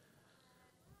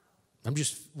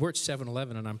 We're at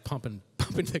 7-Eleven, and I'm pumping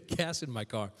the gas in my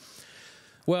car.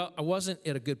 Well, I wasn't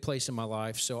at a good place in my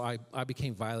life, so I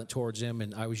became violent towards him,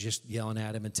 and I was just yelling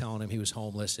at him and telling him he was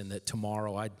homeless and that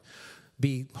tomorrow I'd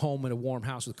be home in a warm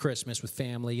house with Christmas, with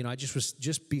family. You know, I was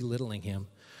just belittling him.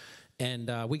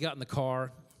 And we got in the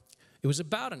car. It was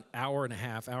about an hour and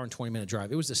 20-minute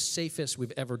drive. It was the safest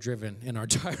we've ever driven in our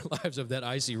entire lives of that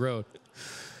icy road.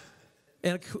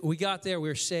 And we got there. We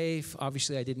were safe.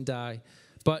 Obviously, I didn't die.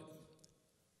 But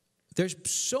there's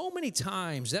so many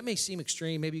times, that may seem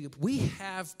extreme, maybe we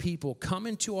have people come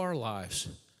into our lives,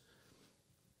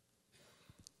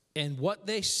 and what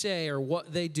they say or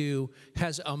what they do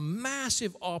has a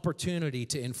massive opportunity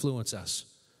to influence us.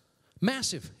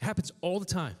 Massive. It happens all the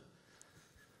time.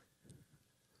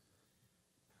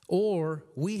 Or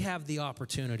we have the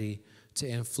opportunity to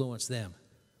influence them.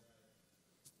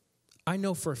 I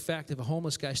know for a fact if a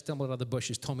homeless guy stumbled out of the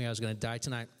bushes, told me I was going to die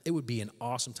tonight, it would be an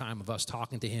awesome time of us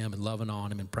talking to him and loving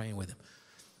on him and praying with him.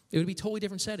 It would be a totally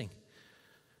different setting.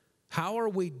 How are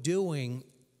we doing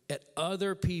at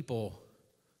other people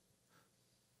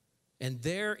and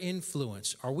their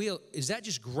influence? Is that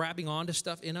just grabbing onto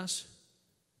stuff in us?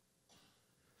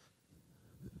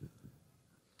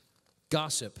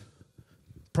 Gossip.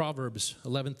 Proverbs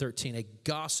 11:13. A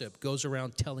gossip goes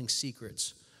around telling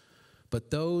secrets,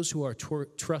 but those who are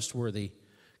trustworthy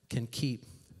can keep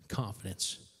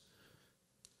confidence.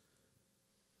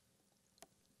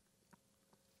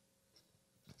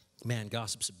 Man,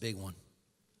 gossip's a big one.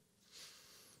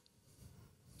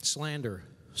 Slander,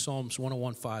 Psalms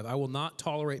 101:5. I will not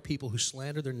tolerate people who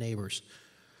slander their neighbors.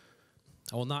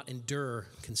 I will not endure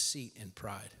conceit and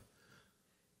pride.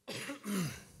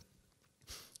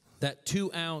 That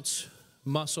 2-ounce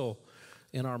muscle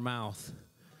in our mouth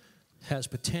has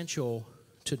potential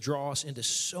to draw us into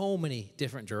so many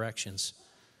different directions.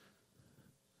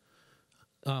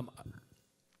 I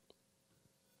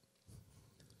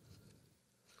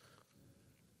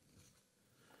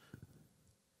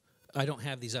don't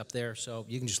have these up there, so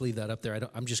you can just leave that up there.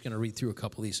 I'm just going to read through a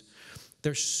couple of these.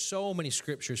 There's so many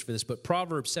scriptures for this, but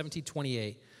Proverbs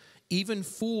 17:28, even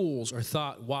fools are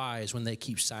thought wise when they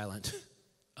keep silent.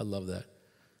 I love that.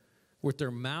 With their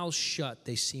mouths shut,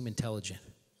 they seem intelligent.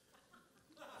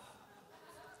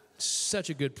 Such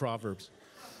a good Proverbs.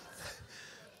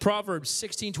 Proverbs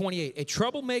 16:28, a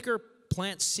troublemaker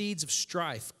plants seeds of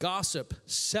strife. Gossip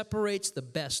separates the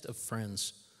best of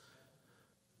friends.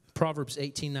 Proverbs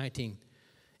 18:19,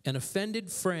 an offended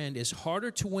friend is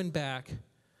harder to win back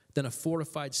than a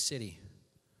fortified city.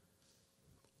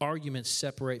 Arguments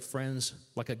separate friends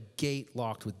like a gate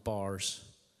locked with bars.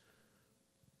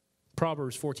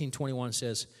 Proverbs 14:21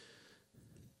 says,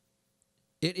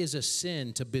 it is a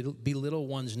sin to belittle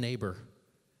one's neighbor.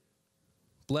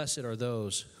 Blessed are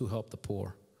those who help the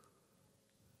poor.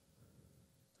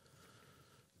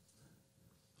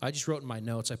 I just wrote in my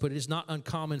notes, I put, it is not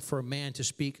uncommon for a man to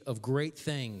speak of great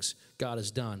things God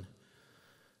has done,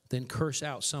 then curse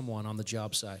out someone on the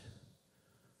job site.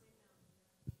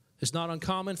 It's not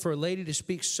uncommon for a lady to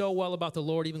speak so well about the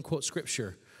Lord, even quote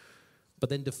scripture, but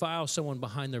then defile someone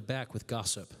behind their back with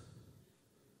gossip.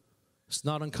 It's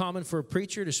not uncommon for a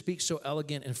preacher to speak so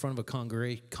elegant in front of a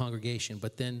congregation,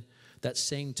 but then that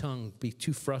same tongue be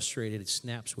too frustrated, it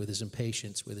snaps with his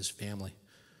impatience with his family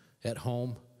at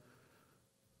home.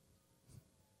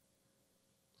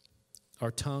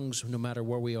 Our tongues, no matter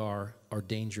where we are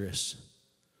dangerous.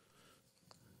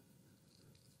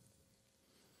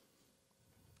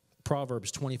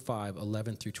 Proverbs 25,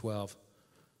 11 through 12.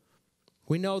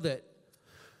 We know that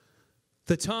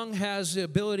the tongue has the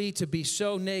ability to be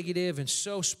so negative and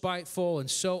so spiteful and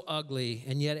so ugly,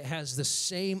 and yet it has the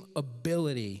same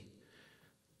ability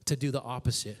to do the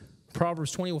opposite.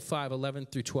 Proverbs 25, 11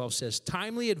 through 12 says,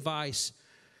 timely advice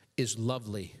is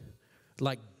lovely,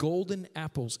 like golden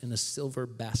apples in a silver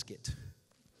basket.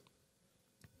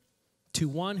 To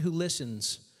one who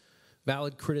listens,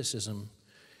 valid criticism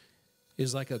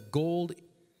is like a gold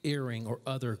earring or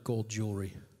other gold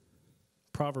jewelry.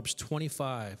 Proverbs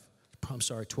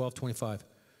 12:25.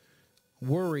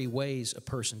 Worry weighs a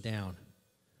person down.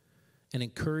 An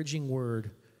encouraging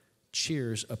word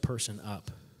cheers a person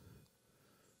up.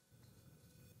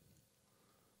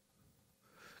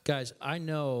 Guys, I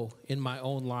know in my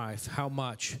own life how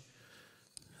much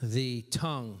the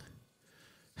tongue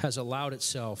has allowed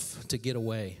itself to get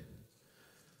away.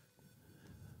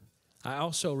 I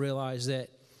also realize that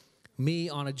me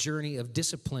on a journey of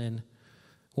discipline,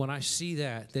 when I see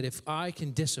that if I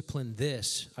can discipline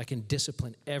this, I can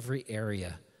discipline every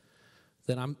area,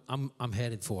 then I'm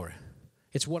headed for it.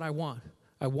 It's what I want.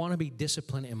 I want to be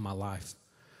disciplined in my life.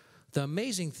 The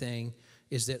amazing thing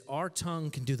is that our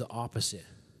tongue can do the opposite.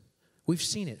 We've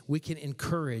seen it. We can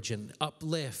encourage and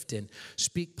uplift and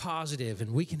speak positive,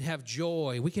 and we can have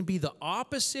joy. We can be the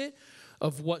opposite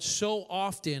of what so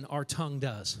often our tongue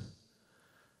does.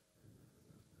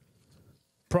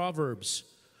 Proverbs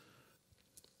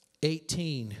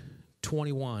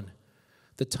 18:21.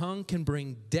 The tongue can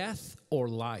bring death or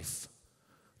life.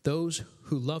 Those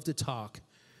who love to talk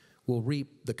will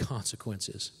reap the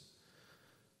consequences.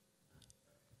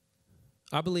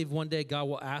 I believe one day God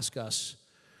will ask us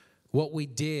what we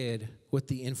did with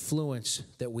the influence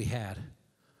that we had.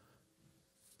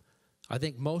 I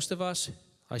think most of us,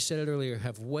 I said it earlier,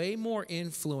 have way more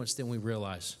influence than we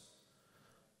realize.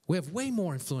 We have way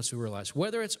more influence than we realize.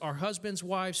 Whether it's our husbands,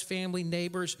 wives, family,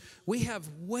 neighbors, we have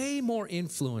way more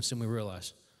influence than we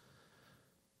realize.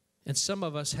 And some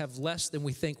of us have less than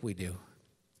we think we do.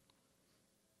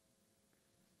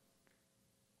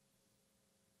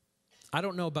 I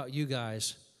don't know about you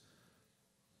guys,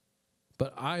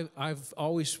 but I've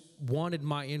always wanted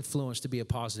my influence to be a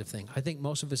positive thing. I think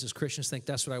most of us as Christians think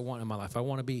that's what I want in my life. I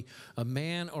want to be a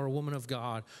man or a woman of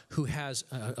God who has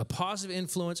a positive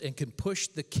influence and can push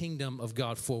the kingdom of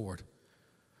God forward.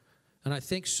 And I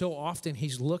think so often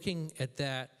he's looking at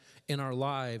that in our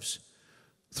lives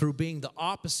through being the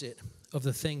opposite of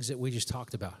the things that we just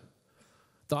talked about.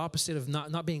 The opposite of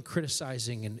not being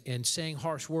criticizing and saying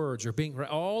harsh words or being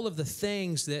all of the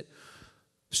things that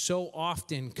so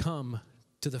often come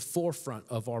to the forefront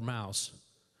of our mouths.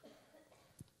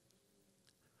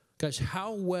 Guys,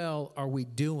 how well are we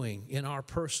doing in our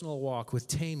personal walk with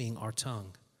taming our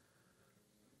tongue?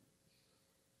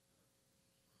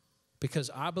 Because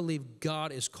I believe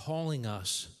God is calling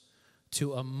us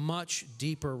to a much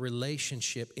deeper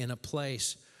relationship in a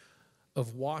place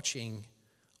of watching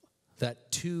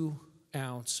that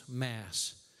 2-ounce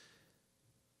mass.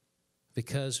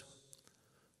 Because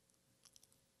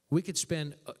we could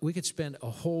spend a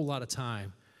whole lot of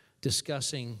time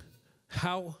discussing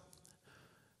how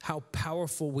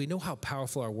powerful, we know how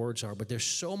powerful our words are, but there's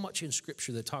so much in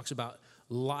Scripture that talks about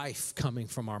life coming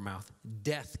from our mouth,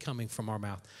 death coming from our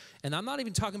mouth. And I'm not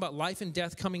even talking about life and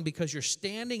death coming because you're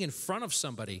standing in front of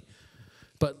somebody,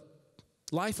 but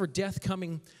life or death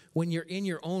coming when you're in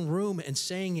your own room and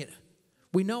saying it.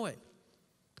 We know it.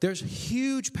 There's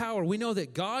huge power. We know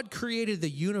that God created the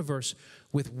universe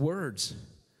with words.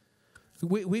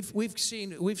 We've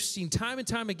seen time and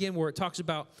time again where it talks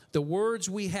about the words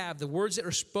we have, the words that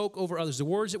are spoke over others, the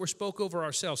words that were spoke over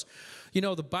ourselves. You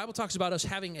know, the Bible talks about us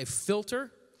having a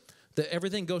filter, that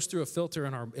everything goes through a filter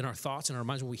in our thoughts and our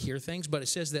minds when we hear things, but it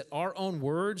says that our own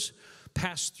words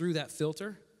pass through that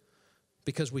filter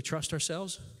because we trust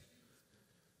ourselves.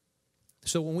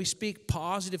 So when we speak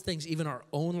positive things, even our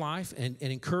own life, and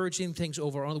encouraging things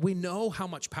over our own, we know how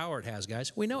much power it has,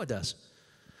 guys. We know it does.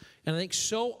 And I think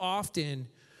so often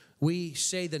we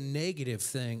say the negative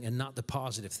thing and not the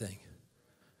positive thing.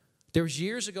 There was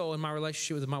years ago in my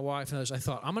relationship with my wife and others, I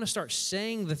thought, I'm going to start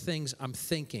saying the things I'm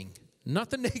thinking,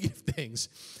 not the negative things.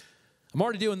 I'm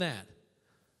already doing that.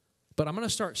 But I'm going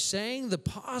to start saying the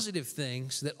positive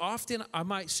things that often I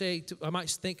might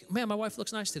think, man, my wife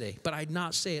looks nice today, but I'd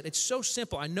not say it. It's so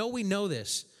simple. I know we know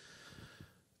this.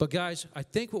 But guys, I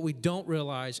think what we don't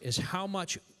realize is how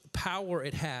much power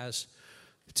it has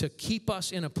to keep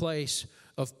us in a place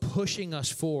of pushing us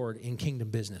forward in kingdom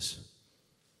business.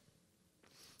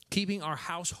 Keeping our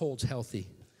households healthy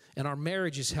and our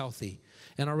marriages healthy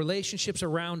and our relationships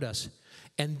around us.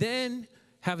 And then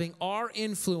having our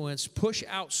influence push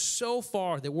out so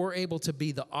far that we're able to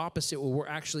be the opposite, where we're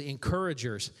actually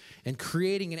encouragers and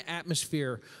creating an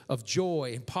atmosphere of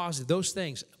joy and positive, those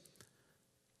things.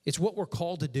 It's what we're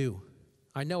called to do.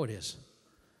 I know it is.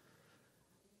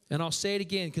 And I'll say it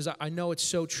again because I know it's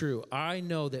so true. I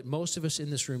know that most of us in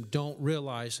this room don't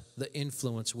realize the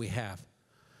influence we have.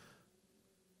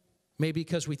 Maybe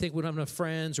because we think we don't have enough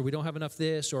friends, or we don't have enough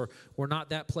this, or we're not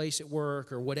that place at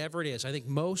work, or whatever it is. I think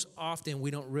most often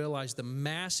we don't realize the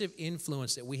massive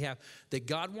influence that we have, that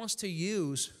God wants to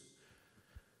use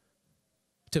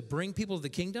to bring people to the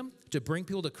kingdom, to bring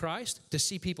people to Christ, to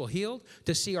see people healed,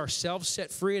 to see ourselves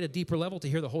set free at a deeper level, to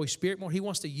hear the Holy Spirit more. He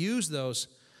wants to use those.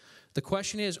 The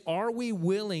question is, are we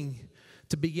willing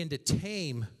to begin to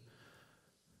tame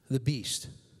the beast?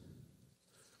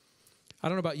 I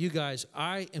don't know about you guys.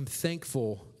 I am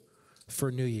thankful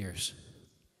for New Year's.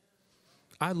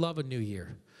 I love a new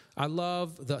year. I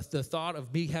love the thought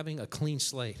of me having a clean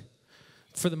slate.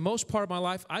 For the most part of my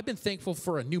life, I've been thankful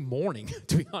for a new morning,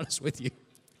 to be honest with you.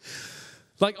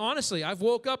 Like, honestly, I've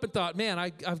woke up and thought, man,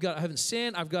 I haven't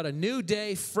sinned. I've got a new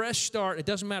day, fresh start. It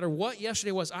doesn't matter what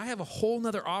yesterday was. I have a whole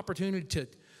nother opportunity to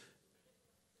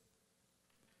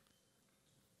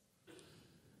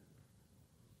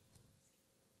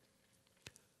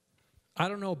I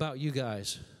don't know about you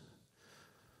guys,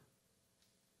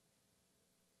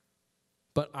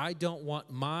 but I don't want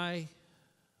my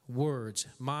words,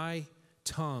 my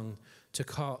tongue, to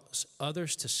cause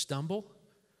others to stumble,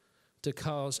 to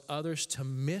cause others to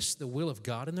miss the will of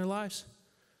God in their lives,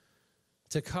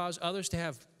 to cause others to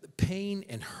have pain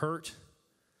and hurt.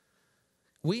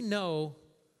 We know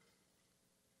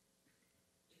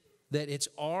that it's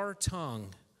our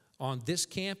tongue on this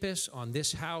campus, on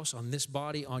this house, on this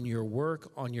body, on your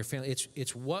work, on your family.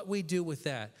 It's what we do with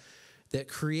that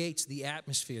creates the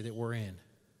atmosphere that we're in.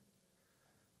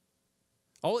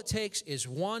 All it takes is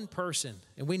one person,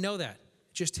 and we know that.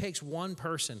 It just takes one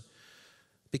person,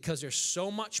 because there's so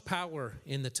much power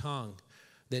in the tongue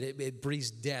that it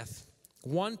breeds death.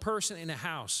 One person in a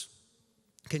house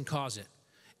can cause it.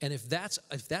 And if that's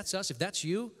us, if that's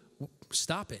you,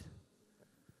 stop it.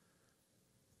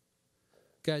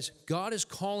 Guys, God is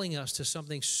calling us to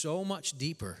something so much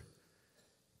deeper.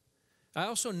 I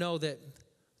also know that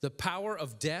the power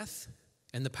of death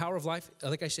and the power of life,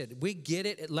 like I said, we get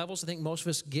it at levels. I think most of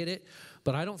us get it,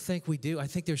 but I don't think we do. I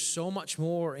think there's so much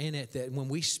more in it that when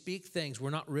we speak things,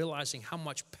 we're not realizing how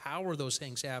much power those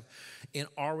things have in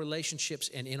our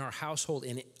relationships and in our household,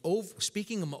 and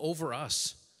speaking them over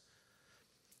us.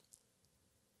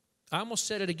 I almost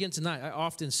said it again tonight. I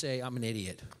often say I'm an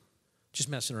idiot. Just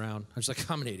messing around. I'm just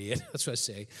like, I'm an idiot. That's what I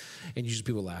say. And usually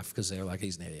people laugh because they're like,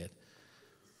 he's an idiot.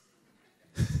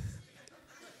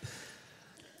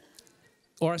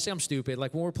 Or I say I'm stupid.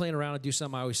 Like when we're playing around and do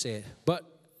something, I always say it. But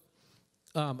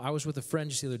I was with a friend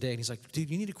just the other day, and he's like, dude,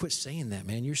 you need to quit saying that,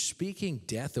 man. You're speaking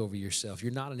death over yourself.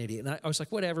 You're not an idiot. And I was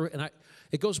like, whatever. And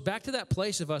it goes back to that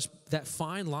place of us, that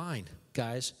fine line,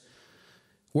 guys.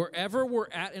 Wherever we're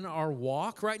at in our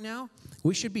walk right now,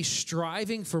 we should be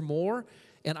striving for more.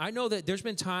 And I know that there's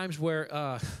been times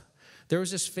where there was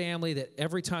this family that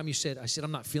every time I said,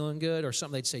 I'm not feeling good or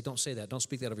something, they'd say, don't say that. Don't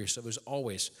speak that over yourself. It was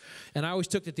always. And I always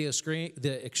took it to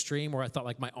the extreme where I thought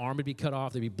like my arm would be cut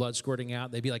off. There'd be blood squirting out.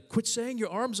 They'd be like, quit saying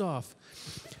your arm's off.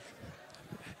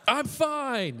 I'm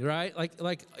fine, right?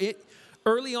 Like it.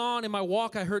 Early on in my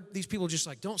walk, I heard these people just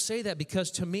like, don't say that,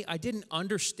 because to me, I didn't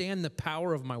understand the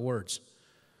power of my words.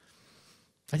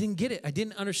 I didn't get it. I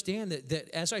didn't understand that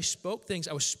as I spoke things,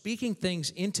 I was speaking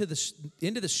things into the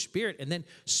spirit and then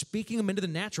speaking them into the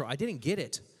natural. I didn't get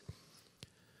it.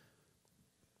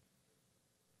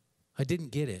 I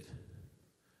didn't get it.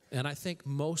 And I think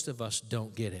most of us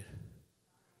don't get it.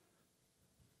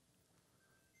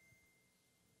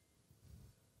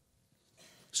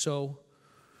 So,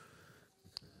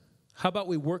 how about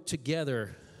we work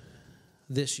together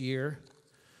this year?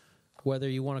 Whether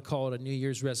you want to call it a New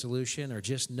Year's resolution or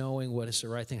just knowing what is the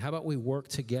right thing, how about we work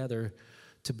together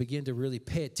to begin to really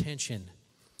pay attention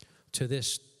to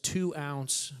this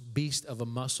 2-ounce beast of a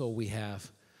muscle we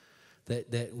have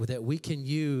that we can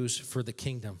use for the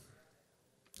kingdom.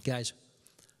 Guys,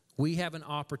 we have an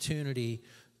opportunity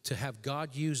to have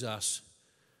God use us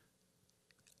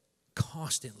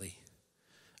constantly,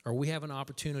 or we have an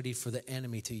opportunity for the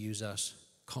enemy to use us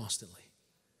constantly.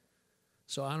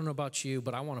 So I don't know about you,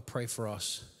 but I want to pray for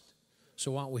us.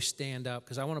 So why don't we stand up?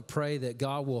 Because I want to pray that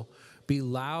God will be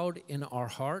loud in our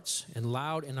hearts and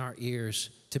loud in our ears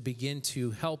to begin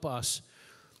to help us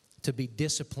to be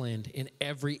disciplined in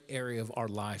every area of our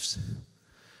lives.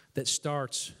 That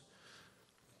starts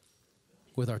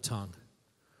with our tongue.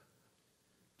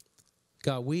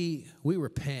 God, we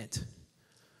repent.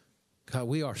 God,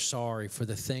 we are sorry for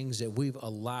the things that we've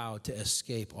allowed to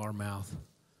escape our mouth.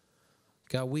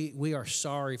 God, we are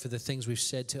sorry for the things we've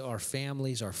said to our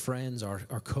families, our friends, our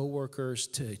coworkers,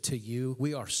 to you.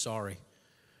 We are sorry.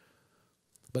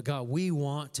 But God, we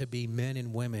want to be men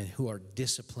and women who are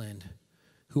disciplined,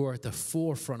 who are at the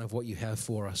forefront of what you have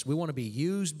for us. We want to be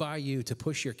used by you to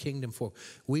push your kingdom forward.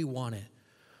 We want it.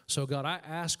 So God, I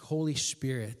ask, Holy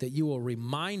Spirit, that you will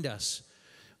remind us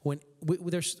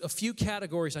there's a few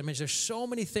categories I mentioned. There's so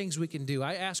many things we can do.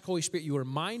 I ask, Holy Spirit, you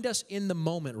remind us in the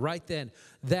moment right then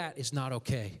that is not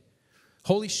okay.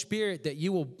 Holy Spirit, that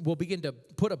you will begin to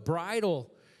put a bridle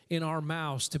in our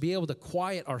mouths to be able to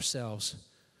quiet ourselves.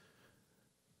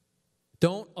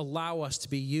 Don't allow us to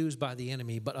be used by the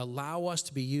enemy, but allow us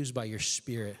to be used by your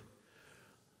Spirit.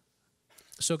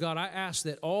 So, God, I ask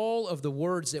that all of the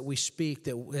words that we speak,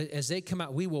 that as they come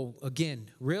out, we will, again,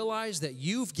 realize that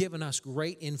you've given us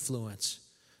great influence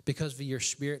because of your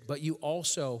Spirit, but you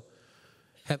also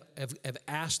have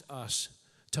asked us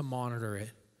to monitor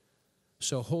it.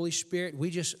 So, Holy Spirit,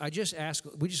 we just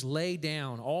lay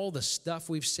down all the stuff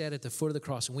we've said at the foot of the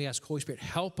cross, and we ask, Holy Spirit,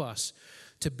 help us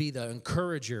to be the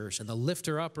encouragers and the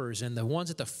lifter-uppers and the ones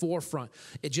at the forefront.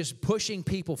 It's just pushing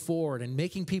people forward and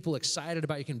making people excited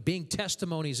about you and being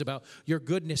testimonies about your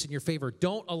goodness and your favor.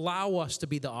 Don't allow us to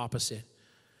be the opposite.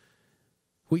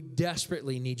 We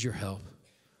desperately need your help.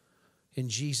 In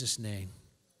Jesus' name.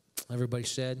 Everybody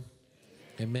said,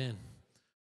 amen.